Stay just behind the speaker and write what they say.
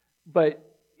But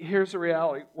here's the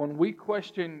reality. When we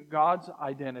question God's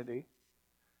identity,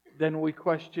 then we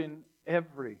question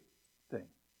everything.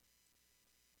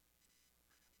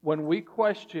 When we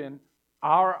question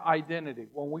our identity,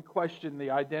 when we question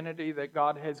the identity that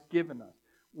God has given us,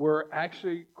 we're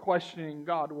actually questioning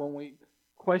God. When we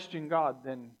question God,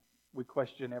 then we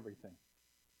question everything.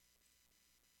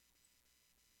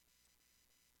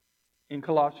 In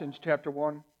Colossians chapter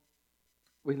 1,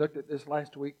 we looked at this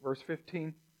last week, verse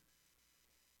 15.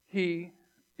 He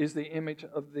is the image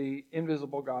of the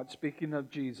invisible God, speaking of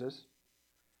Jesus,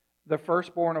 the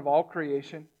firstborn of all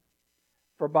creation.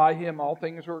 For by Him all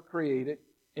things were created,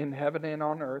 in heaven and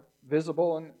on earth,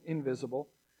 visible and invisible,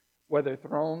 whether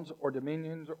thrones or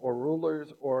dominions or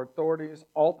rulers or authorities,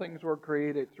 all things were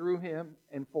created through Him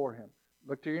and for Him.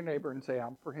 Look to your neighbor and say,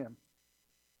 I'm for Him.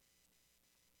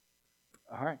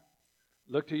 All right.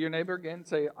 Look to your neighbor again and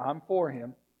say, I'm for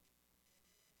Him.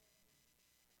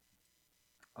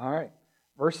 All right.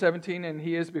 Verse 17, and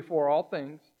He is before all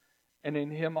things, and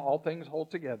in Him all things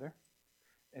hold together.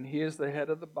 And He is the head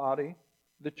of the body,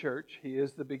 the church. He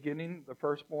is the beginning, the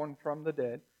firstborn from the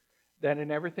dead, that in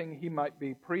everything He might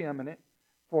be preeminent.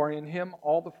 For in Him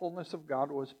all the fullness of God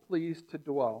was pleased to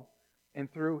dwell,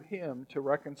 and through Him to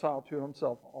reconcile to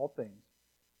Himself all things,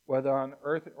 whether on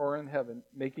earth or in heaven,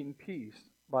 making peace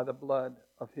by the blood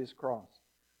of His cross.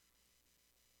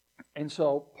 And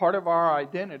so part of our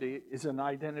identity is an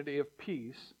identity of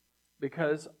peace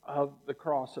because of the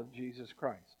cross of Jesus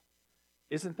Christ.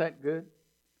 Isn't that good?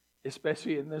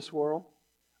 Especially in this world.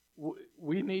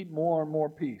 We need more and more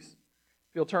peace.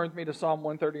 If you'll turn with me to Psalm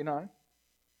 139.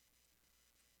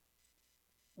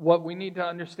 What we need to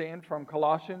understand from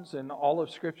Colossians and all of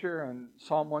Scripture and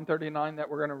Psalm 139 that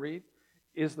we're going to read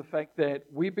is the fact that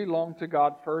we belong to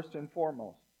God first and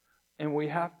foremost. And we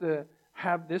have to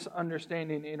have this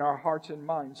understanding in our hearts and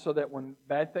minds so that when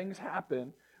bad things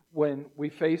happen, when we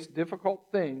face difficult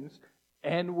things,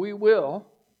 and we will,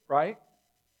 right?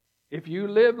 If you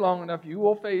live long enough, you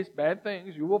will face bad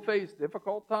things. You will face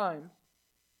difficult times.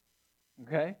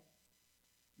 Okay?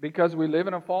 Because we live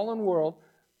in a fallen world,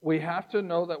 we have to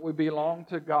know that we belong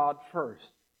to God first.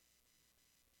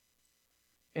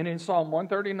 And in Psalm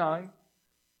 139,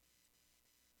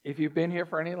 if you've been here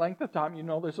for any length of time, you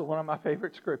know this is one of my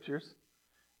favorite scriptures.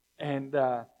 And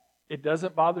it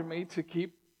doesn't bother me to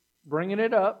keep bringing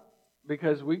it up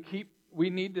because we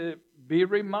need to be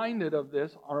reminded of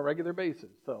this on a regular basis.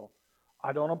 So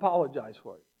I don't apologize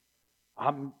for it.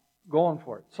 I'm going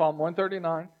for it. Psalm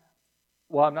 139.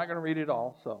 Well, I'm not going to read it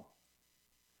all, so.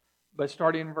 But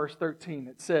starting in verse 13,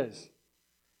 it says,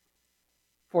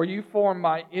 For you formed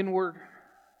my inward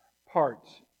parts.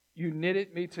 You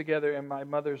knitted me together in my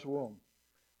mother's womb.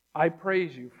 I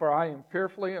praise you, for I am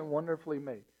fearfully and wonderfully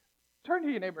made. Turn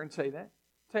to your neighbor and say that.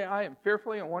 Say, I am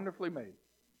fearfully and wonderfully made.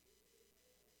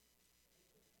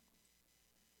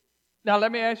 Now,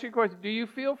 let me ask you a question. Do you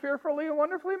feel fearfully and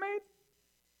wonderfully made?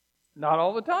 Not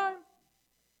all the time.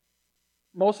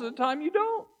 Most of the time you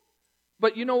don't.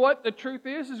 But you know what? The truth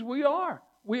is we are.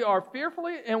 We are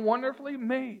fearfully and wonderfully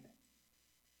made.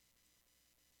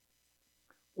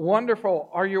 Wonderful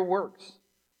are your works.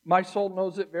 My soul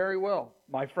knows it very well.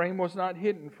 My frame was not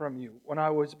hidden from you when I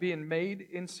was being made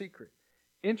in secret,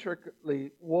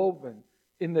 intricately woven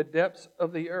in the depths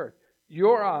of the earth.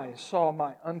 Your eyes saw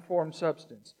my unformed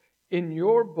substance. In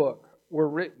your book were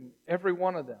written, every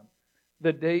one of them,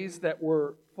 the days that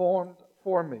were formed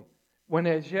for me, when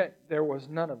as yet there was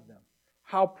none of them.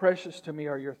 How precious to me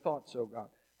are your thoughts, O God.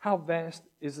 How vast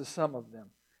is the sum of them.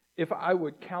 If I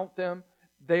would count them,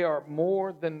 they are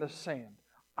more than the sand.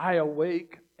 I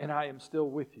awake and I am still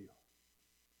with you.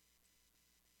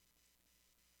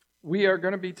 We are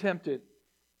going to be tempted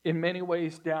in many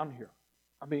ways down here.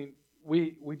 I mean,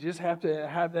 we just have to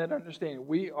have that understanding.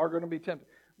 We are going to be tempted.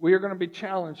 We are going to be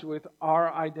challenged with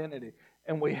our identity.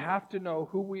 And we have to know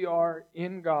who we are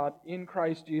in God, in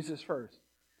Christ Jesus first.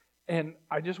 And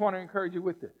I just want to encourage you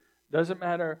with this. Doesn't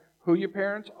matter who your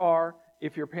parents are,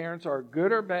 if your parents are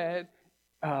good or bad,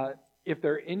 if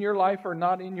they're in your life or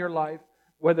not in your life,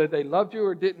 whether they loved you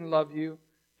or didn't love you,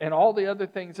 and all the other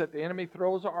things that the enemy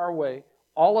throws our way,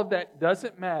 all of that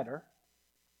doesn't matter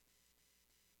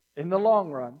in the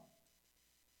long run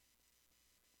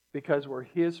because we're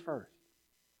His first.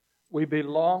 We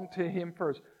belong to Him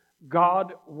first.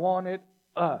 God wanted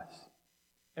us,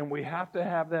 and we have to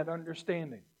have that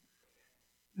understanding.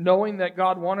 Knowing that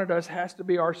God wanted us has to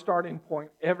be our starting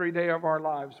point every day of our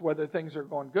lives, whether things are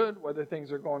going good, whether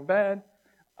things are going bad.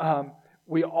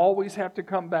 We always have to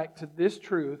come back to this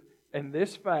truth and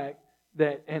this fact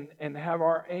that and have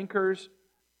our anchors,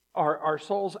 our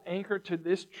souls anchored to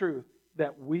this truth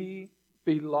that we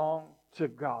belong to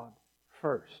God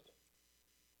first.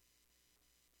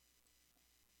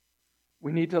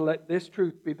 We need to let this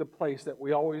truth be the place that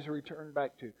we always return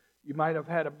back to. You might have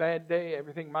had a bad day,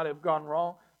 everything might have gone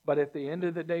wrong, but at the end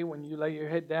of the day, when you lay your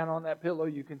head down on that pillow,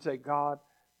 you can say, God,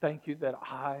 thank you that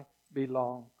I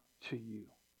belong to you.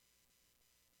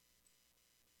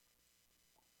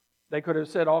 They could have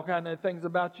said all kinds of things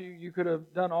about you. You could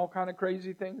have done all kinds of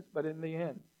crazy things, but in the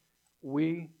end,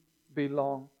 we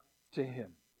belong to Him.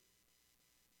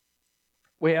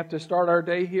 We have to start our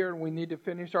day here, and we need to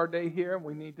finish our day here, and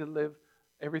we need to live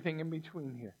everything in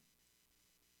between here,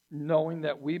 knowing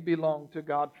that we belong to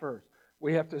God first.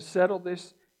 We have to settle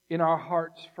this in our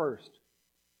hearts first.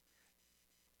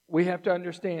 We have to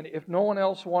understand, if no one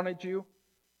else wanted you,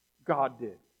 God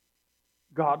did.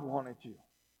 God wanted you.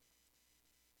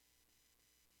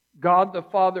 God the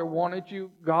Father wanted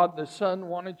you, God the Son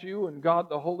wanted you, and God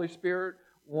the Holy Spirit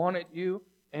wanted you,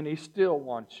 and He still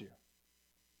wants you.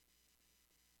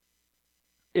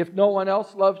 If no one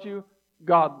else loves you,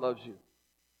 God loves you.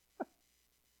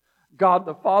 God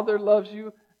the Father loves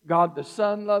you, God the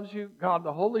Son loves you, God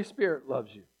the Holy Spirit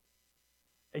loves you.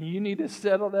 And you need to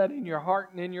settle that in your heart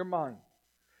and in your mind.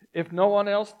 If no one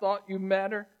else thought you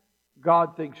matter,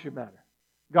 God thinks you matter.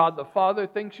 God the Father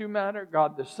thinks you matter.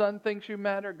 God the Son thinks you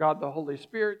matter. God the Holy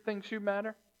Spirit thinks you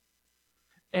matter.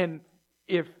 And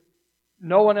if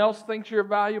no one else thinks you're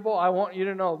valuable, I want you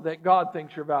to know that God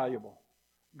thinks you're valuable.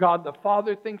 God the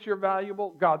Father thinks you're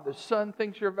valuable. God the Son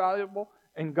thinks you're valuable.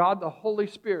 And God the Holy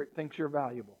Spirit thinks you're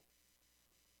valuable.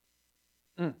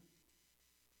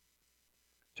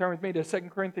 Turn with me to 2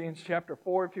 Corinthians chapter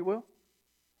 4, if you will.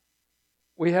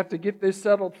 We have to get this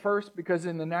settled first, because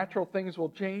in the natural things will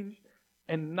change,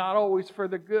 and not always for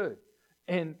the good.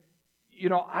 And,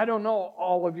 I don't know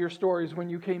all of your stories when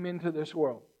you came into this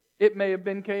world. It may have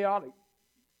been chaotic.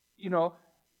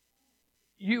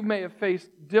 You may have faced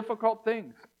difficult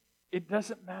things. It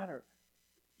doesn't matter.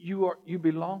 You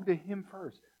belong to Him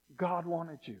first. God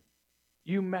wanted you.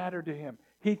 You matter to Him.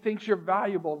 He thinks you're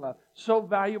valuable enough. So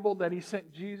valuable that He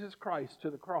sent Jesus Christ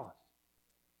to the cross.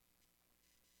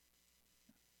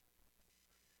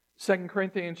 2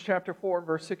 Corinthians chapter 4,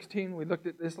 verse 16. We looked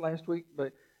at this last week,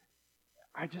 but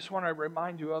I just want to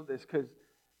remind you of this, because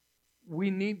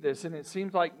we need this, and it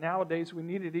seems like nowadays we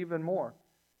need it even more.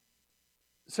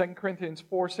 2 Corinthians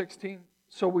 4:16.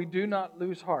 So we do not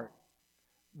lose heart.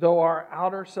 Though our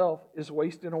outer self is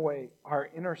wasting away, our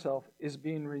inner self is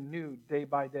being renewed day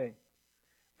by day.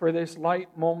 For this light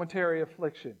momentary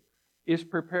affliction is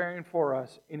preparing for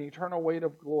us an eternal weight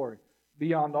of glory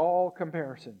beyond all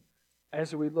comparison,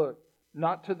 as we look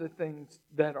not to the things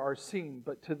that are seen,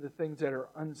 but to the things that are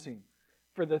unseen.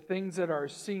 For the things that are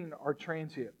seen are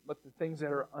transient, but the things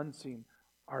that are unseen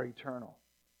are eternal.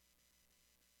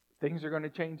 Things are going to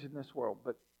change in this world,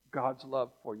 but God's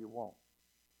love for you won't.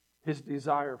 His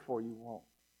desire for you won't.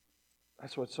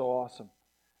 That's what's so awesome.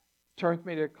 Turn with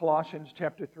me to Colossians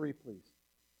chapter 3, please.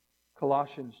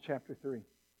 Colossians chapter 3.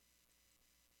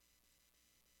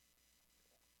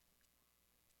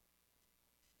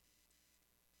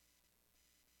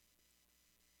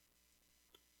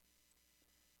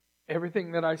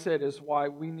 Everything that I said is why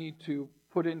we need to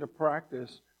put into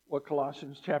practice what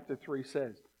Colossians chapter 3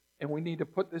 says. And we need to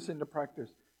put this into practice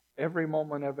every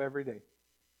moment of every day.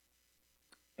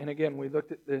 And again, we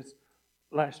looked at this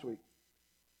last week.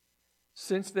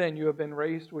 Since then you have been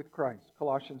raised with Christ.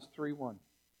 Colossians 3:1.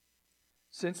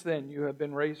 Since then you have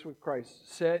been raised with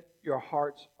Christ. Set your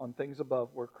hearts on things above,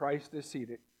 where Christ is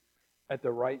seated at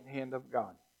the right hand of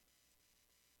God.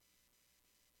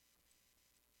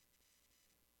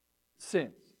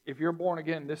 Since, if you're born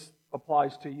again, this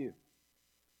applies to you.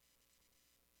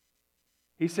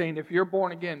 He's saying if you're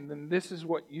born again, then this is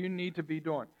what you need to be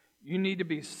doing. You need to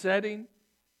be setting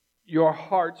your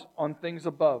hearts on things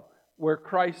above, where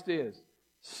Christ is,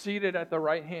 seated at the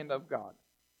right hand of God.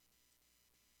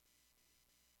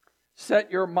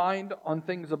 Set your mind on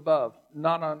things above,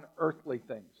 not on earthly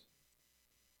things.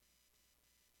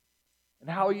 And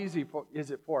how easy is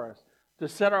it for us to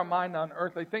set our mind on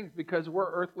earthly things? Because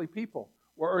we're earthly people.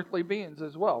 We're earthly beings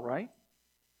as well, right?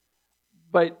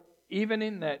 But even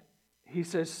in that, he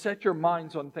says, set your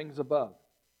minds on things above.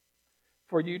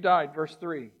 For you died, verse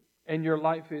 3, and your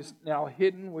life is now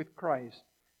hidden with Christ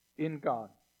in God.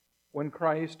 When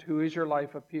Christ, who is your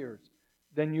life, appears,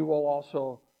 then you will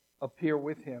also appear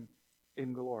with Him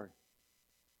in glory.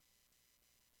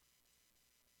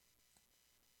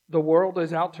 The world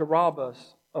is out to rob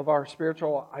us of our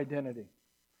spiritual identity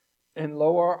and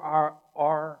lower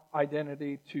our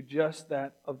identity to just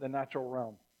that of the natural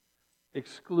realm,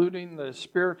 excluding the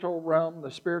spiritual realm,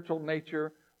 the spiritual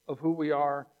nature of who we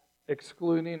are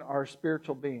excluding our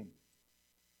spiritual being.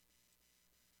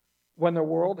 When the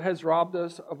world has robbed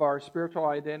us of our spiritual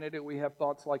identity, we have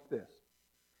thoughts like this.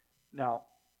 Now,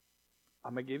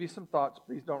 I'm going to give you some thoughts.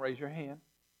 Please don't raise your hand.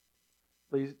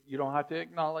 Please, you don't have to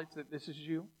acknowledge that this is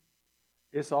you.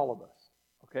 It's all of us.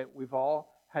 Okay? We've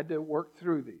all had to work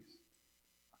through these.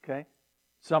 Okay?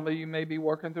 Some of you may be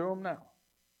working through them now.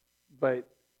 But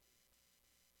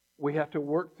we have to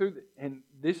work through it. And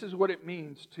this is what it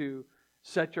means to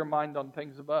set your mind on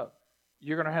things above.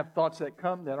 You're going to have thoughts that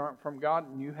come that aren't from God,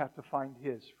 and you have to find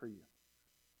His for you.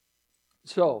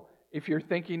 So, if you're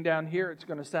thinking down here, it's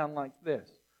going to sound like this.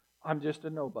 I'm just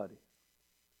a nobody.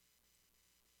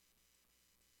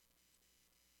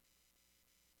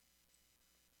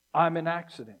 I'm an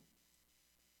accident.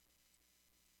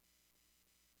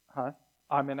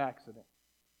 I'm an accident.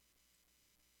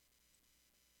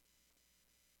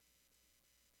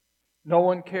 No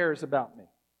one cares about me.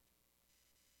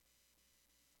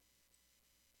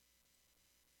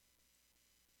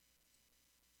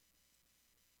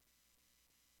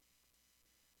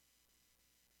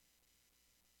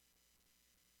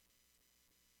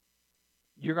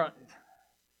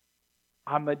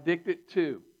 I'm addicted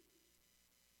to,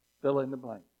 fill in the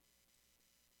blank.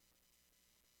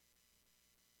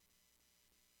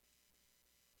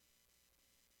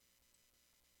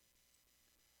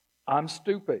 I'm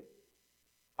stupid.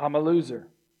 I'm a loser.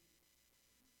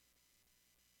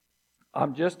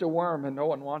 I'm just a worm and no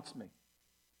one wants me.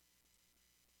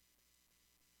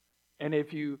 And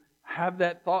if you have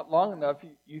that thought long enough,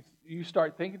 you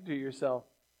start thinking to yourself,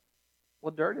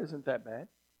 well, dirt isn't that bad.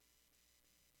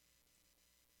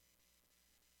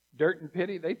 Dirt and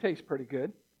pity, they taste pretty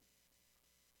good.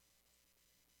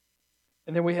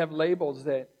 And then we have labels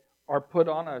that are put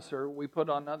on us or we put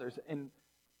on others. And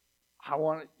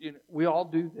we all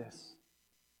do this.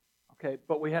 Okay,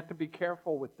 but we have to be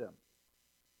careful with them.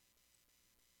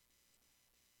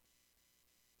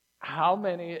 How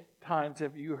many times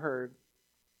have you heard,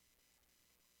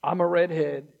 I'm a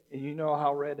redhead, and you know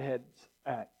how redheads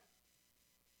act?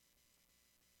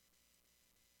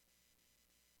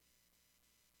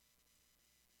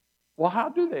 Well, how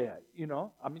do they act?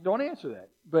 Don't answer that.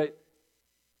 But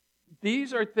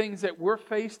these are things that we're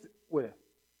faced with.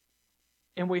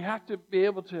 And we have to be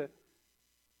able to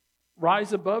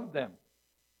rise above them.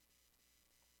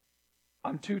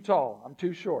 I'm too tall. I'm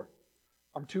too short.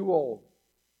 I'm too old.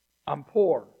 I'm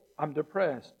poor. I'm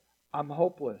depressed. I'm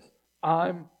hopeless.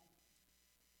 I'm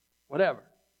whatever.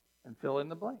 And fill in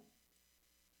the blank.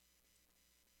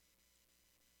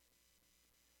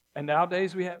 And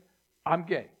nowadays we have, I'm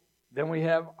gay. Then we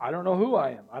have, I don't know who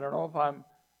I am. I don't know if I'm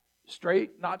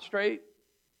straight, not straight,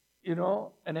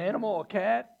 an animal, a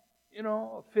cat,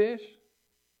 a fish.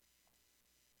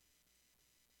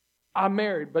 I'm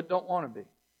married but don't want to be.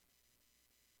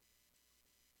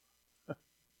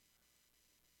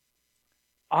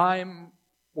 I'm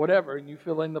whatever, and you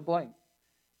fill in the blank.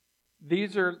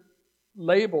 These are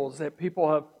labels that people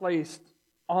have placed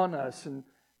on us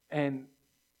and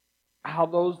how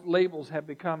those labels have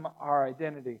become our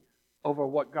identity over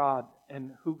what God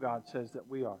and who God says that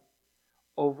we are,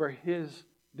 over His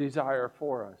desire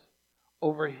for us,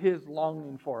 over His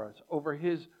longing for us, over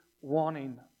His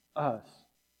wanting us.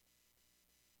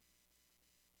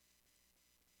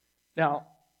 Now,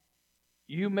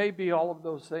 you may be all of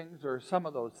those things or some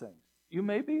of those things. You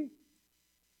may be.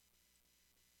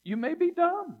 You may be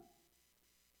dumb.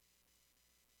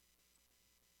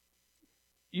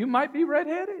 You might be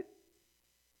redheaded.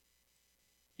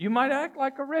 You might act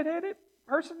like a redheaded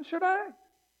person should act.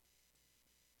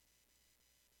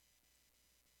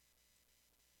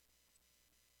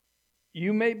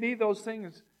 You may be those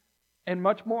things and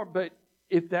much more, but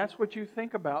if that's what you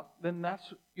think about, then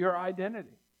that's your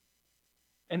identity.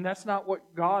 And that's not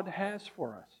what God has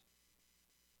for us.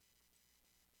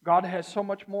 God has so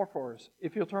much more for us.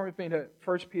 If you'll turn with me to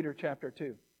 1 Peter chapter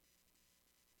 2.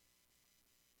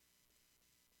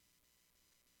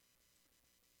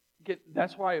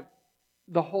 That's why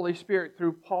the Holy Spirit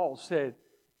through Paul said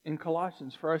in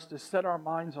Colossians for us to set our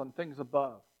minds on things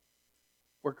above,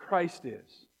 where Christ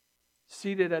is,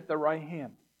 seated at the right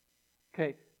hand.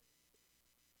 Okay.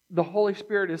 The Holy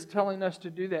Spirit is telling us to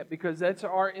do that because that's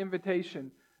our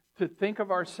invitation to think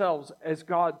of ourselves as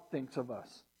God thinks of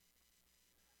us.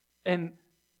 And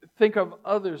think of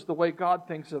others the way God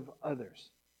thinks of others.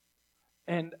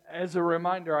 And as a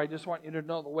reminder, I just want you to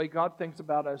know the way God thinks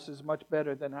about us is much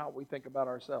better than how we think about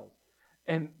ourselves.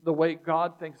 And the way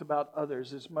God thinks about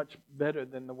others is much better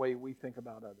than the way we think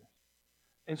about others.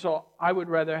 And so I would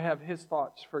rather have His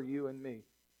thoughts for you and me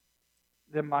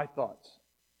than my thoughts.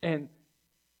 And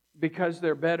because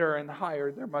they're better and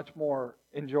higher, they're much more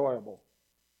enjoyable.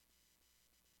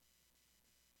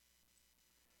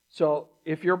 So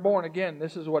if you're born again,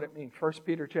 this is what it means. 1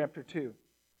 Peter chapter 2.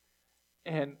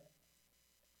 And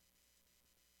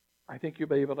I think you'll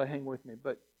be able to hang with me.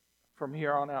 But from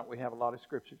here on out, we have a lot of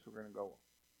scriptures we're going to go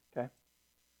with. Okay?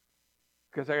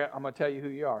 Because I'm going to tell you who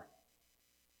you are.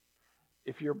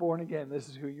 If you're born again, this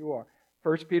is who you are.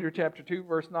 1 Peter chapter 2,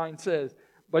 verse 9 says,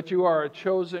 "But you are a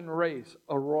chosen race,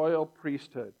 a royal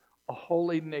priesthood, a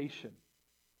holy nation."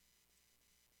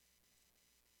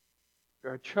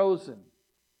 You're a chosen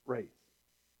race.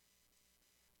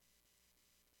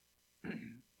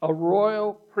 A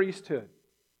royal priesthood.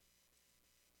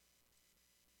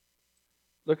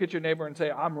 Look at your neighbor and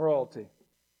say, "I'm royalty."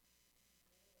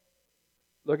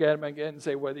 Look at him again and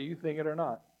say, whether you think it or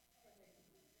not.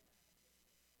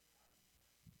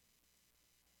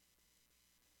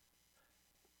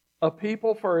 A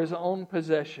people for His own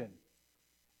possession,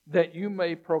 that you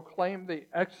may proclaim the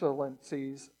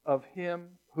excellencies of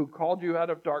Him who called you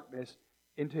out of darkness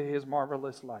into His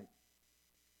marvelous light.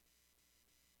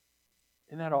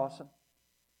 Isn't that awesome?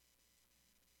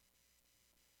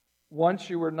 Once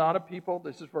you were not a people,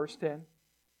 this is verse 10,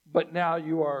 but now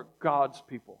you are God's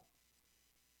people.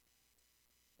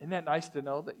 Isn't that nice to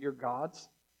know that you're God's?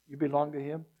 You belong to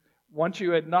Him. Once you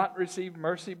had not received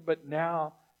mercy, but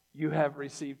now you have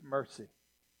received mercy.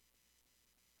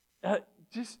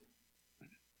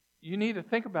 You need to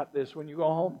think about this when you go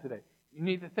home today. You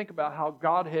need to think about how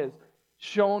God has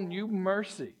shown you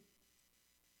mercy.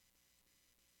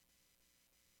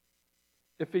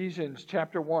 Ephesians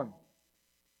chapter 1.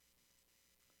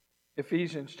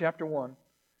 Ephesians chapter 1.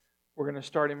 We're going to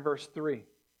start in verse 3.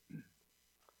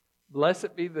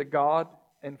 "Blessed be the God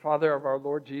and Father of our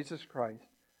Lord Jesus Christ,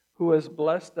 who has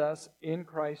blessed us in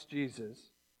Christ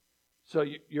Jesus." So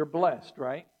you're blessed,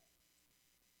 right?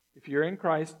 If you're in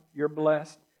Christ, you're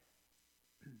blessed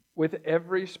with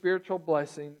every spiritual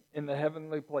blessing in the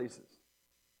heavenly places.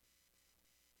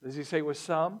 Does he say with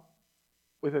some?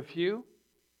 With a few?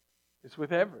 It's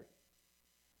with every.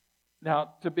 Now,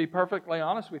 to be perfectly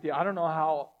honest with you, I don't know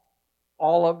how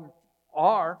all of them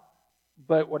are,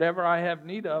 but whatever I have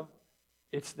need of,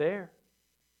 it's there.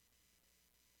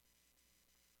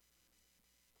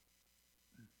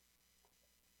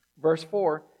 Verse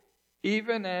 4,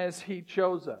 "Even as He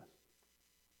chose us."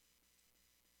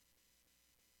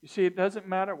 You see, it doesn't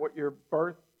matter what your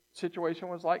birth situation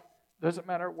was like. It doesn't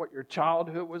matter what your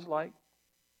childhood was like.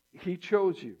 He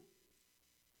chose you.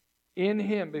 "In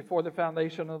Him before the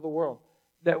foundation of the world,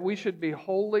 that we should be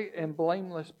holy and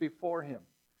blameless before Him."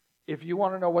 If you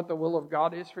want to know what the will of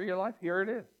God is for your life, here it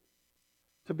is.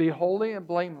 To be holy and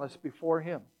blameless before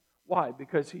Him. Why?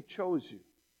 Because He chose you.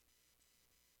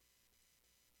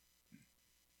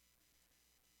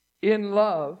 "In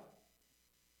love,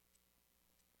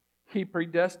 He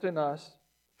predestined us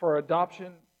for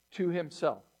adoption to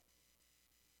Himself."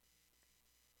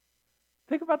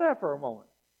 Think about that for a moment.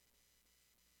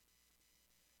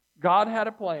 God had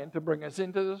a plan to bring us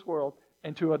into this world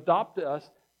and to adopt us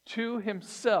to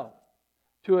Himself,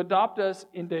 to adopt us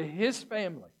into His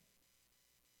family.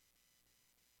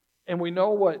 And we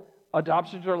know what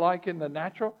adoptions are like in the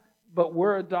natural, but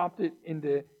we're adopted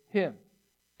into Him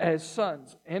as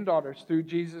sons and daughters through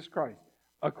Jesus Christ,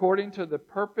 according to the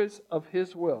purpose of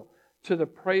His will, to the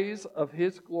praise of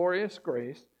His glorious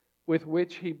grace, with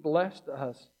which He blessed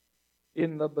us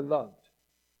in the Beloved.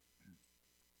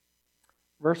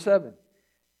 Verse 7,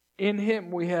 "In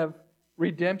Him we have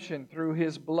redemption through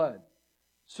His blood."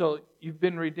 So you've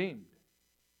been redeemed.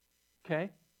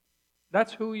 Okay?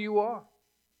 That's who you are.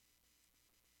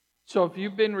 So if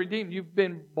you've been redeemed, you've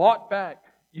been bought back,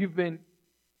 you've been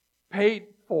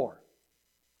paid for.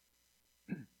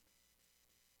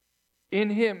 "In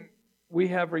Him we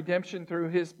have redemption through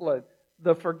His blood,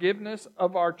 the forgiveness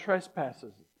of our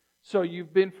trespasses." So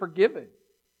you've been forgiven.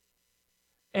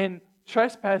 And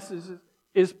trespasses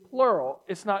is plural,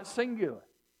 it's not singular.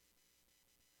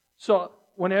 So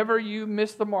whenever you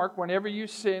miss the mark, whenever you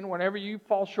sin, whenever you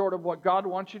fall short of what God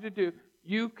wants you to do,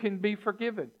 you can be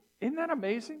forgiven. Isn't that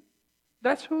amazing?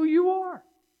 That's who you are.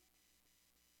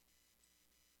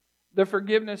 The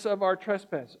forgiveness of our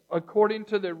trespass, according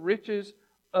to the riches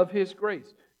of His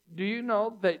grace. Do you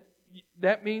know that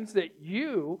that means that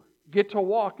you get to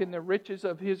walk in the riches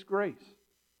of His grace?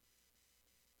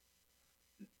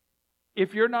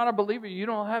 If you're not a believer, you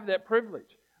don't have that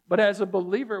privilege. But as a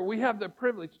believer, we have the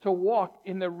privilege to walk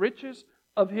in the riches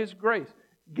of His grace.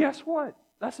 Guess what?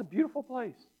 That's a beautiful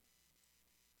place.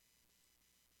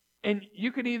 And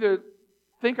you can either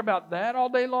think about that all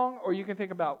day long, or you can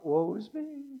think about, woe is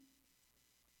me.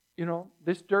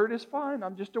 this dirt is fine.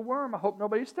 I'm just a worm. I hope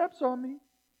nobody steps on me.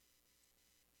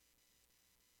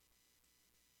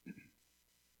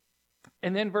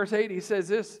 And then verse 8, he says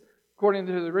this, according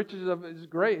to the riches of His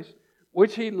grace,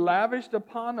 which He lavished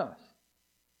upon us.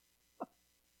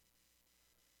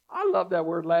 I love that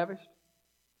word, lavished.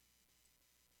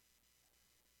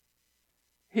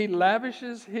 He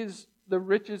lavishes the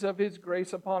riches of His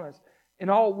grace upon us in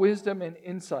all wisdom and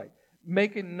insight,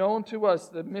 making known to us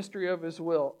the mystery of His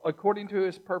will, according to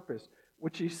His purpose,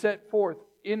 which He set forth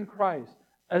in Christ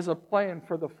as a plan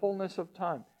for the fullness of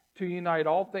time, to unite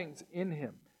all things in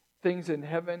Him, things in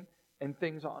heaven and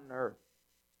things on earth.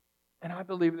 And I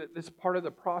believe that this is part of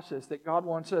the process, that God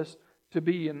wants us to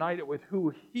be united with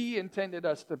who He intended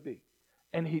us to be.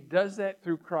 And He does that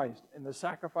through Christ and the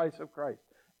sacrifice of Christ,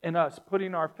 and us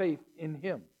putting our faith in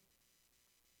Him.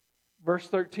 Verse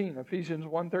 13, Ephesians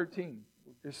 1:13.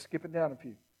 Just skipping down a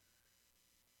few.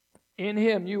 In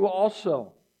Him you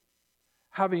also,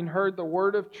 having heard the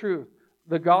word of truth,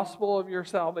 the gospel of your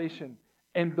salvation,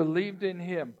 and believed in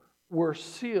Him, were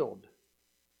sealed.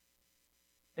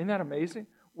 Isn't that amazing?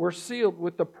 We're sealed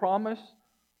with the promised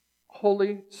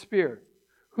Holy Spirit,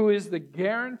 who is the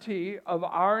guarantee of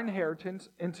our inheritance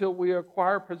until we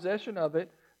acquire possession of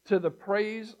it, to the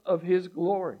praise of His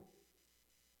glory.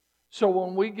 So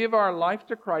when we give our life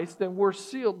to Christ, then we're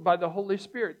sealed by the Holy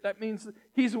Spirit. That means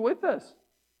He's with us.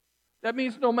 That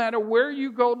means no matter where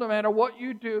you go, no matter what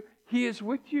you do, He is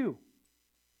with you.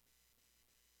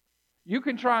 You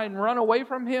can try and run away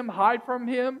from Him, hide from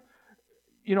Him,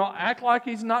 act like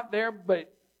He's not there,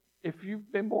 but if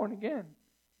you've been born again,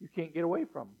 you can't get away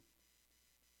from Him.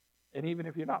 And even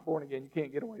if you're not born again, you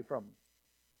can't get away from Him.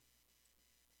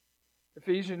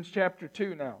 Ephesians chapter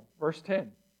 2 now, verse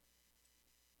 10.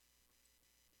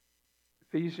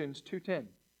 Ephesians 2:10.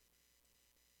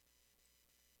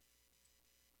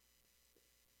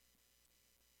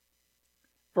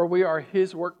 For we are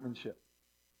His workmanship.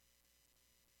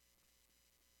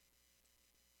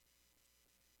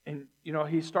 And,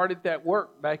 He started that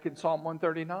work back in Psalm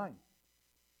 139.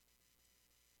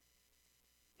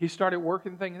 He started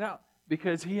working things out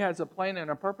because He has a plan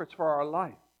and a purpose for our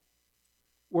life.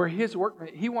 We're His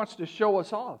workmanship. He wants to show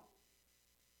us off.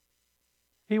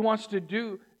 He wants to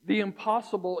do the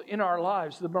impossible in our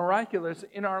lives, the miraculous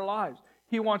in our lives.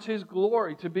 He wants His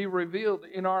glory to be revealed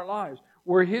in our lives.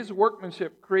 We're His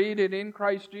workmanship, created in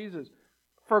Christ Jesus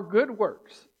for good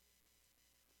works.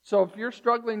 So if you're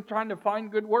struggling trying to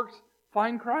find good works,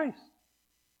 find Christ.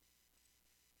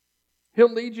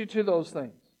 He'll lead you to those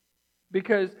things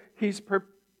because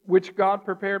which God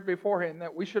prepared beforehand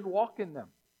that we should walk in them.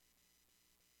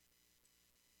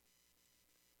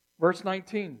 Verse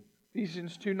 19,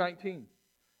 Ephesians 2:19.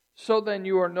 So then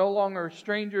you are no longer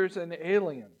strangers and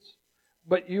aliens,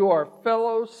 but you are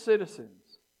fellow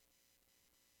citizens.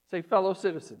 Say fellow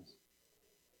citizens.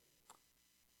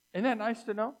 Isn't that nice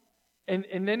to know?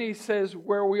 And then he says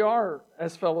where we are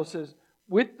as fellow citizens,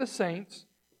 with the saints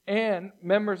and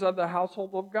members of the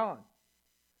household of God.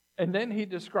 And then he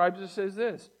describes us as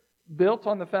this: built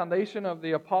on the foundation of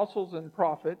the apostles and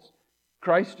prophets,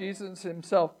 Christ Jesus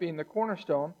Himself being the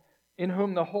cornerstone, in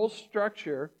whom the whole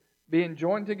structure, being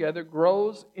joined together,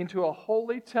 grows into a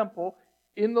holy temple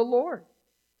in the Lord.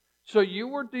 So you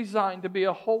were designed to be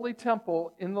a holy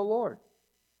temple in the Lord.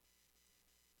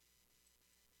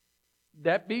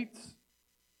 That beats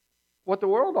what the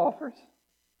world offers.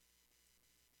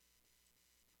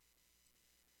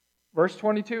 Verse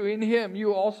 22, in Him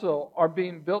you also are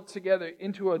being built together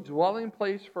into a dwelling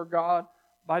place for God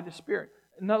by the Spirit.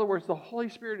 In other words, the Holy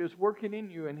Spirit is working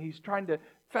in you, and He's trying to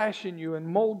fashion you and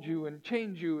mold you and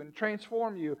change you and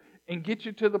transform you and get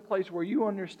you to the place where you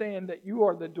understand that you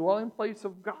are the dwelling place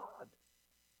of God.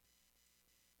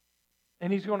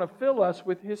 And He's going to fill us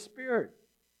with His Spirit.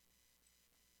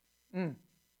 2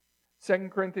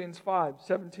 Corinthians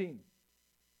 5:17.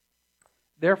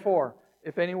 Therefore,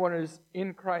 if anyone is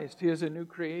in Christ, he is a new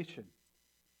creation.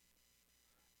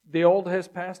 The old has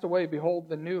passed away. Behold,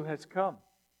 the new has come.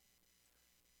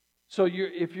 So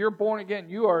if you're born again,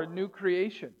 you are a new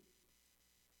creation.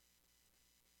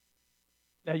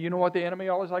 Now, you know what the enemy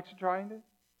always likes to try and do?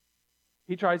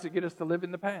 He tries to get us to live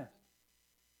in the past.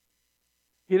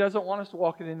 He doesn't want us to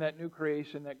walk in that new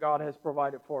creation that God has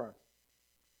provided for us.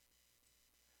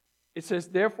 It says,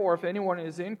 therefore, if anyone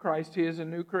is in Christ, he is a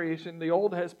new creation. The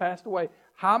old has passed away.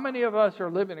 How many of us are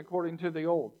living according to the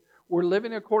old? We're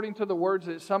living according to the words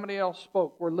that somebody else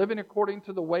spoke. We're living according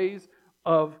to the ways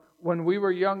of when we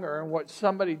were younger and what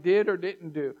somebody did or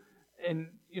didn't do. And,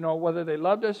 whether they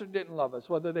loved us or didn't love us,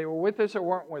 whether they were with us or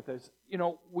weren't with us.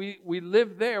 We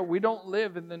live there. We don't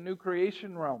live in the new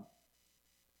creation realm.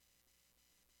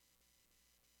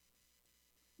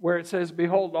 where it says,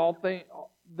 behold,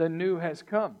 the new has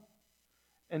come.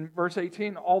 In verse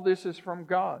 18, all this is from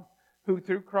God, who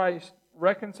through Christ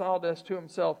reconciled us to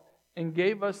himself and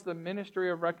gave us the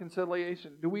ministry of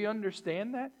reconciliation. Do we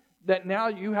understand that? That now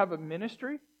you have a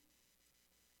ministry?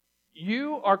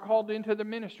 You are called into the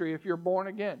ministry if you're born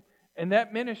again. And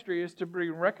that ministry is to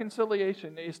bring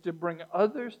reconciliation, is to bring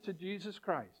others to Jesus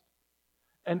Christ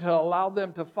and to allow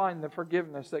them to find the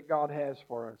forgiveness that God has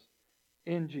for us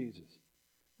in Jesus.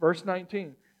 Verse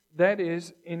 19, that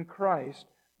is, in Christ,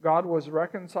 God was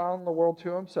reconciling the world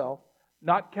to himself,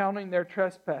 not counting their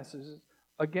trespasses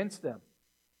against them.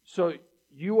 So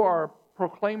you are a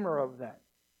proclaimer of that.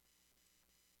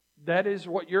 That is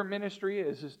what your ministry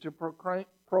is to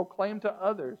proclaim to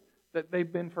others that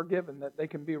they've been forgiven, that they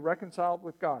can be reconciled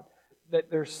with God,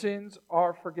 that their sins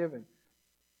are forgiven.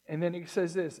 And then he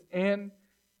says this, and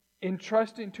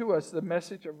entrusting to us the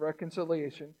message of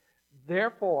reconciliation,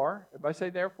 therefore, if I say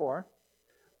therefore,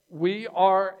 we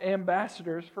are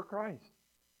ambassadors for Christ.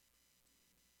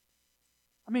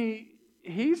 I mean,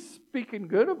 he's speaking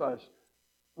good of us.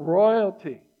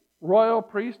 Royalty, royal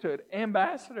priesthood,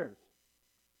 ambassadors.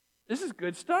 This is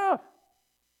good stuff.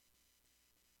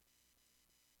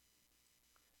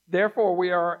 Therefore,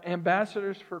 we are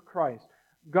ambassadors for Christ.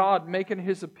 God making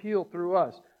his appeal through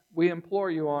us. We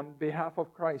implore you on behalf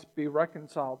of Christ, be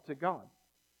reconciled to God.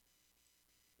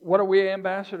 What are we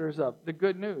ambassadors of? The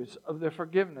good news of the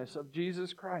forgiveness of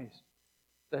Jesus Christ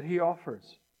that he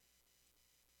offers.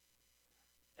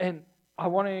 And I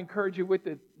want to encourage you with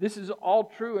it. This is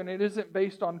all true and it isn't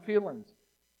based on feelings.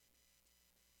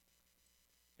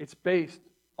 It's based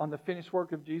on the finished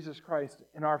work of Jesus Christ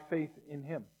and our faith in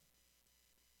him.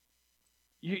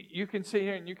 You can sit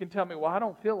here and you can tell me, well, I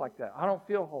don't feel like that. I don't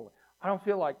feel holy. I don't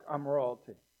feel like I'm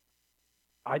royalty.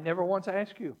 I never once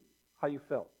asked you how you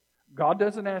felt. God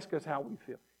doesn't ask us how we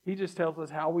feel. He just tells us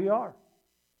how we are.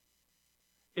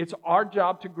 It's our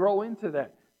job to grow into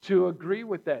that, to agree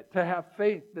with that, to have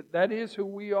faith that that is who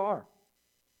we are.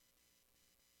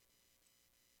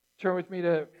 Turn with me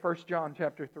to 1 John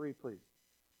chapter 3, please.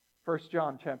 1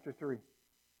 John chapter 3.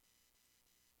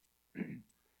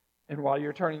 And while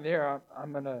you're turning there,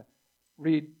 I'm going to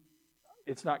read.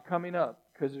 It's not coming up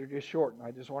because they're just short, and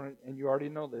I just want to, and you already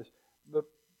know this. But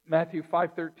Matthew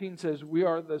 5:13 says, we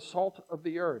are the salt of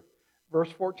the earth. Verse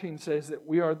 14 says that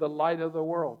we are the light of the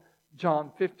world.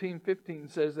 John 15:15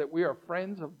 says that we are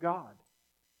friends of God.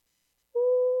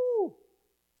 Woo!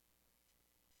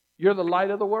 You're the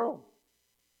light of the world.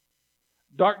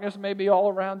 Darkness may be all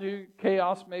around you,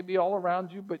 chaos may be all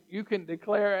around you, but you can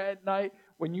declare at night,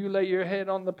 when you lay your head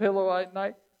on the pillow at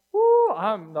night, woo,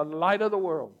 I'm the light of the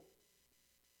world.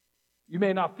 You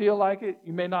may not feel like it.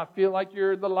 You may not feel like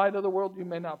you're the light of the world. You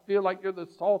may not feel like you're the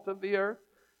salt of the earth,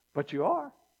 but you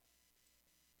are.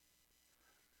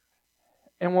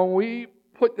 And when we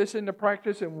put this into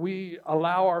practice and we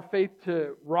allow our faith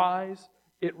to rise,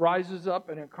 it rises up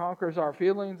and it conquers our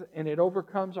feelings and it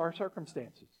overcomes our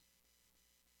circumstances.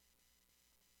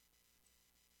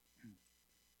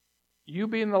 You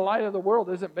being the light of the world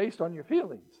isn't based on your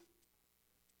feelings.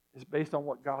 It's based on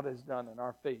what God has done in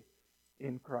our faith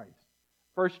in Christ.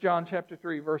 1 John chapter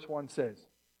 3 verse 1 says,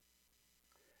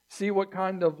 see what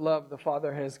kind of love the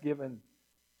Father has given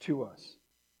to us,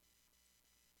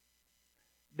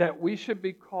 that we should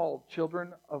be called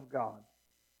children of God.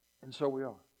 And so we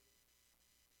are.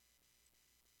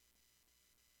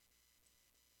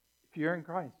 If you're in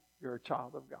Christ, you're a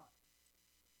child of God.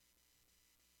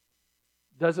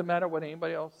 Doesn't matter what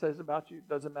anybody else says about you.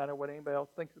 Doesn't matter what anybody else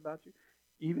thinks about you.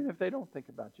 Even if they don't think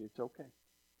about you, it's okay.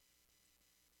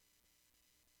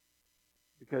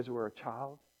 Because we're a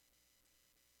child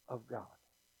of God.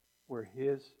 We're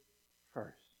his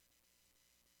first.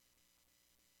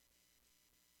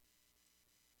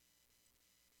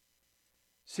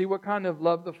 See what kind of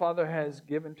love the Father has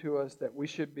given to us that we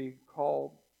should be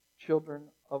called children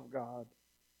of God.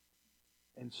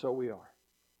 And so we are.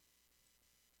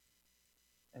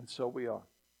 And so we are.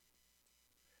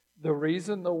 The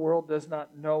reason the world does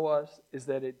not know us is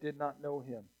that it did not know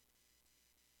him.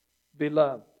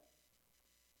 Beloved,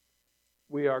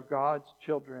 we are God's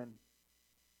children.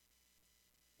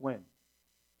 When?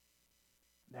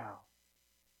 Now.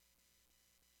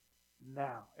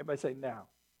 Now. Everybody say now.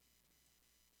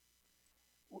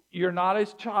 You're not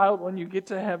his child when you get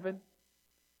to heaven.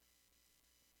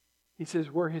 He says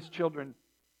we're his children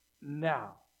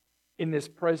now, in this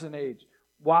present age,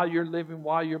 while you're living,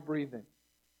 while you're breathing.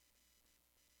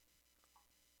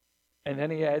 And then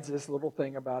he adds this little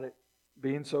thing about it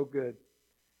being so good.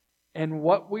 And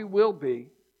what we will be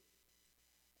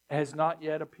has not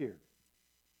yet appeared.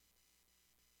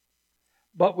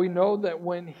 But we know that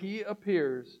when He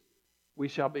appears, we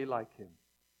shall be like Him.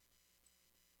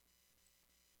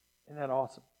 Isn't that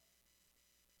awesome?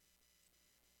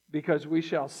 Because we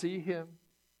shall see Him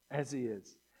as He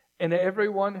is. And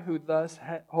everyone who thus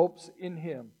hopes in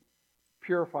Him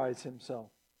purifies himself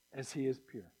as He is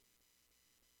pure.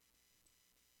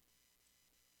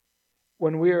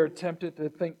 When we are tempted to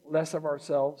think less of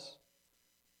ourselves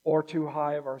or too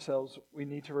high of ourselves, we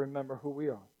need to remember who we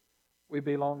are. We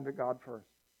belong to God first.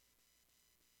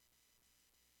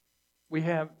 We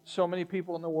have so many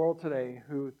people in the world today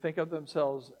who think of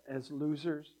themselves as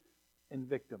losers and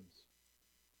victims.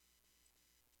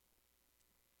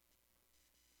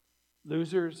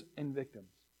 Losers and victims.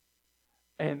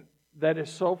 And that is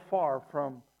so far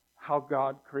from how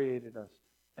God created us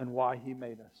and why He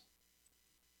made us.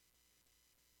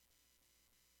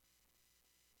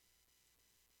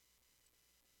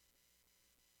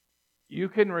 You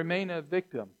can remain a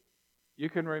victim. You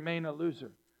can remain a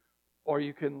loser. Or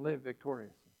you can live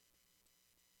victoriously.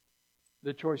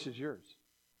 The choice is yours.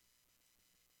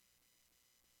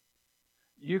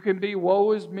 You can be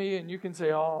woe is me and you can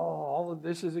say, oh, all of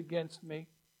this is against me.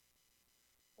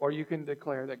 Or you can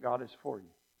declare that God is for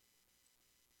you.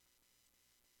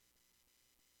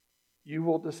 You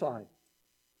will decide.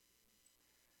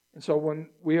 And so when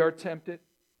we are tempted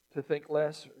to think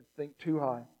less or think too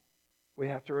high, we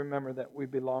have to remember that we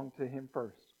belong to Him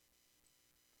first.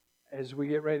 As we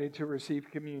get ready to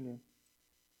receive communion,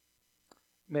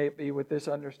 may it be with this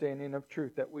understanding of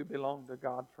truth that we belong to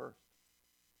God first.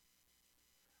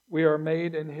 We are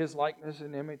made in His likeness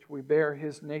and image. We bear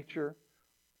His nature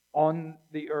on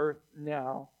the earth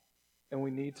now, and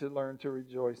we need to learn to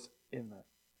rejoice in that.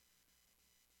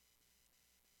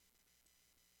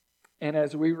 And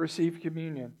as we receive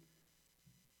communion,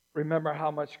 remember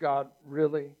how much God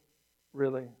really,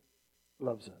 really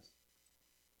loves us.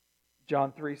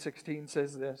 John 3:16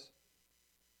 says this,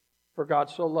 "For God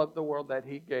so loved the world that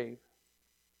He gave."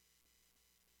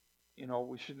 You know,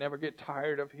 we should never get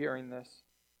tired of hearing this.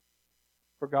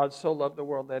 "For God so loved the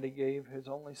world that He gave His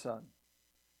only Son,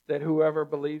 that whoever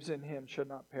believes in Him should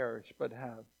not perish, but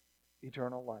have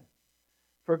eternal life.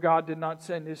 For God did not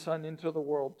send His Son into the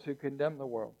world to condemn the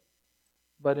world,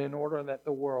 but in order that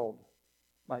the world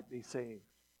might be saved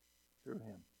through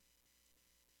Him."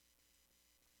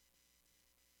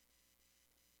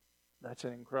 That's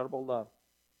an incredible love.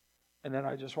 And then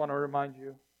I just want to remind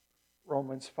you,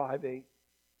 Romans 5:8.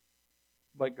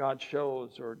 But God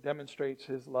shows or demonstrates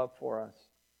His love for us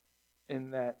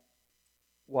in that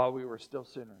while we were still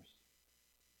sinners,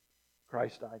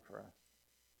 Christ died for us.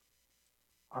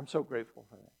 I'm so grateful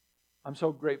for that. I'm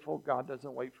so grateful God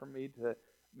doesn't wait for me to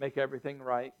make everything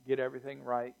right, get everything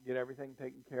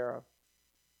taken care of.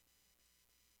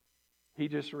 He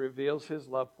just reveals His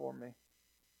love for me,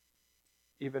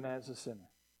 even as a sinner.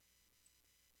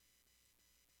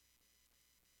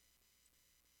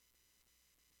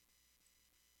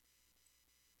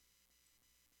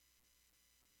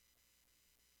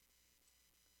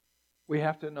 We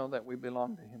have to know that we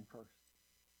belong to Him first.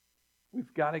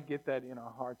 We've got to get that in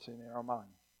our hearts and in our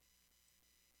minds.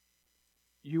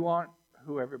 You aren't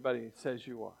who everybody says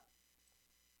you are.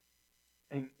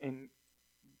 And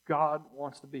God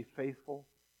wants to be faithful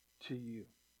to you.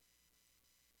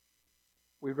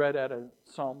 We read out of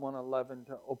Psalm 111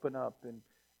 to open up, and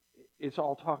it's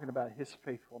all talking about His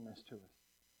faithfulness to us.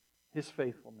 His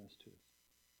faithfulness to us.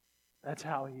 That's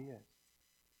how He is.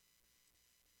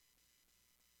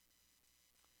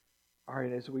 All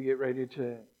right, as we get ready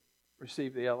to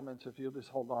receive the elements, if you'll just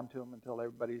hold on to them until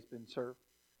everybody's been served.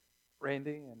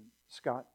 Randy and Scott.